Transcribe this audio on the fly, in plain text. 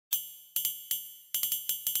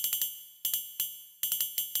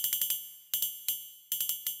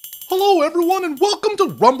Hello everyone and welcome to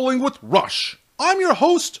Rumbling with Rush. I'm your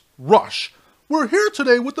host, Rush. We're here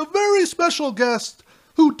today with a very special guest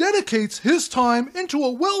who dedicates his time into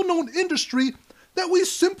a well-known industry that we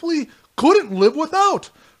simply couldn't live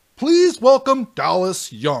without. Please welcome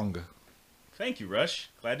Dallas Young. Thank you, Rush.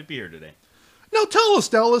 Glad to be here today. Now tell us,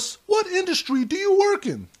 Dallas, what industry do you work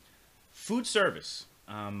in? Food service.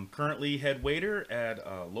 I'm currently head waiter at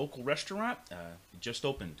a local restaurant. It just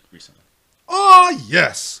opened recently. Ah,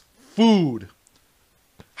 yes, food.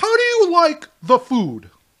 How do you like the food?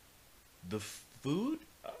 The food?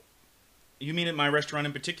 You mean at my restaurant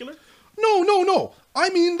in particular? No. I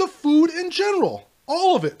mean the food in general.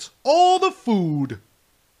 All of it. All the food.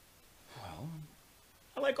 Well,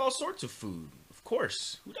 I like all sorts of food. Of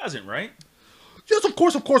course. Who doesn't, right? Yes, of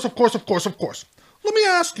course. Let me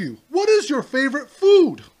ask you, what is your favorite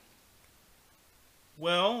food?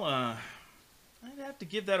 Well, I'd have to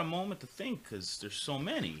give that a moment to think, because there's so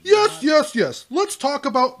many. Yes. Let's talk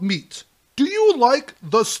about meat. Do you like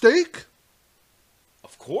the steak?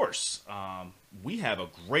 Of course. We have a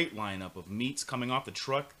great lineup of meats coming off the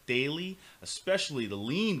truck daily, especially the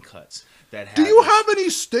lean cuts that have... Do you have any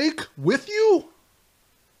steak with you?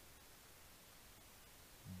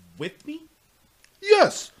 With me?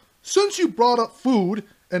 Yes. Since you brought up food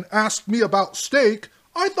and asked me about steak,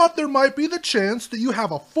 I thought there might be the chance that you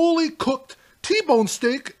have a fully cooked T-bone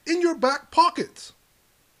steak in your back pocket.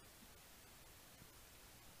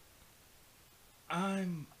 I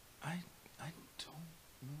don't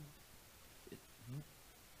know.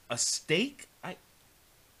 A steak?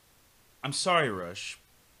 I'm sorry, Rush,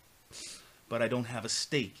 but I don't have a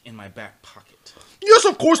steak in my back pocket. Yes,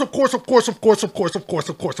 of course. Back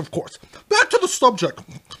to the subject.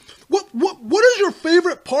 What is your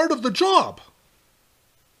favorite part of the job?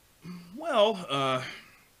 Well,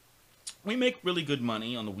 we make really good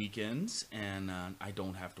money on the weekends, and I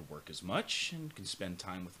don't have to work as much and can spend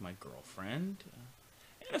time with my girlfriend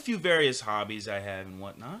and a few various hobbies I have and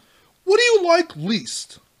whatnot. What do you like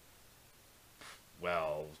least?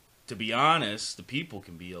 Well, to be honest, the people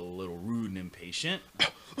can be a little rude and impatient.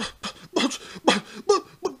 But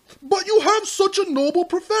you have such a noble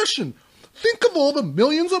profession. Think of all the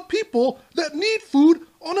millions of people that need food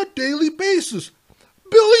on a daily basis.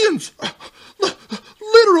 Billions!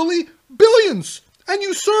 Literally billions! And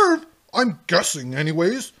you serve, I'm guessing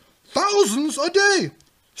anyways, thousands a day.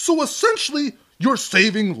 So essentially, you're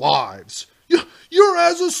saving lives. You're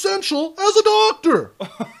as essential as a doctor.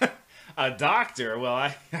 A doctor? Well,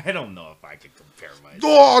 I don't know if I could compare myself.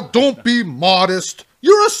 Oh, don't be modest.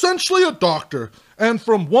 You're essentially a doctor. And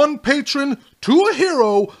from one patron to a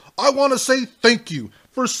hero, I want to say thank you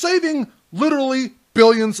for saving literally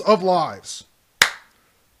billions of lives.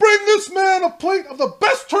 Bring this man a plate of the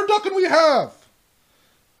best turducken we have.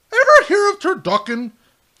 Ever hear of turducken?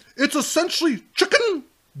 It's essentially chicken,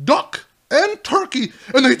 duck, and turkey,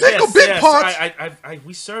 and they take a big pot.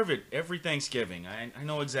 We serve it every Thanksgiving. I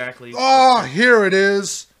know exactly. Ah, here it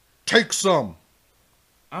is. Take some.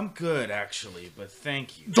 I'm good, actually, but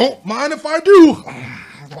thank you. Don't mind if I do.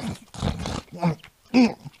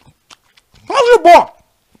 How's your boss?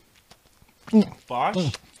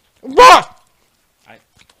 Boss? Boss!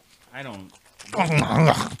 I don't...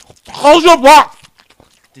 How's your boss?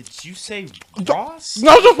 Did you say boss?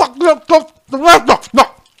 No.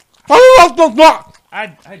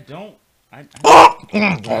 I don't...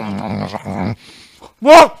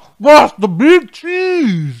 Boss, the big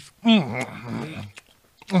cheese.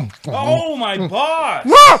 Oh, my boss!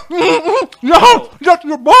 That's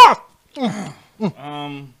your boss.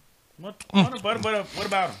 What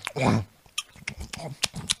about him?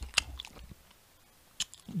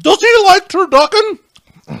 Does he like turducken?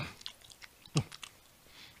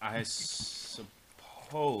 I suppose.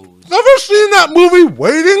 Ever seen that movie,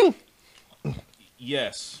 Waiting?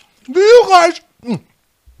 Yes. Do you guys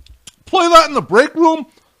play that in the break room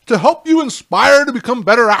to help you inspire to become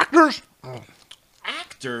better actors?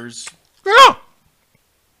 Actors? Yeah.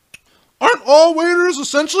 Aren't all waiters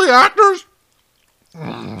essentially actors?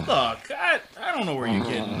 Look, I don't know where you're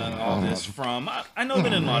getting all this from. I know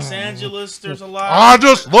that in Los Angeles there's a lot... I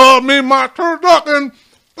just love me my turducken.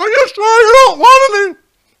 Are you sure you don't want any?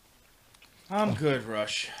 I'm good,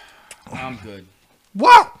 Rush. I'm good.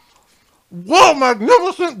 Wow. What a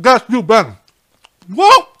magnificent guest you've been.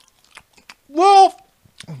 Well, that's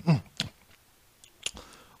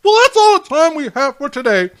all the time we have for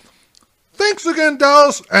today. Thanks again,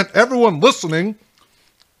 Dallas, and everyone listening.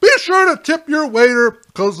 Be sure to tip your waiter,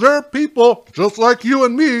 because they're people just like you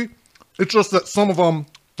and me. It's just that some of them,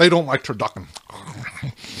 they don't like turducken.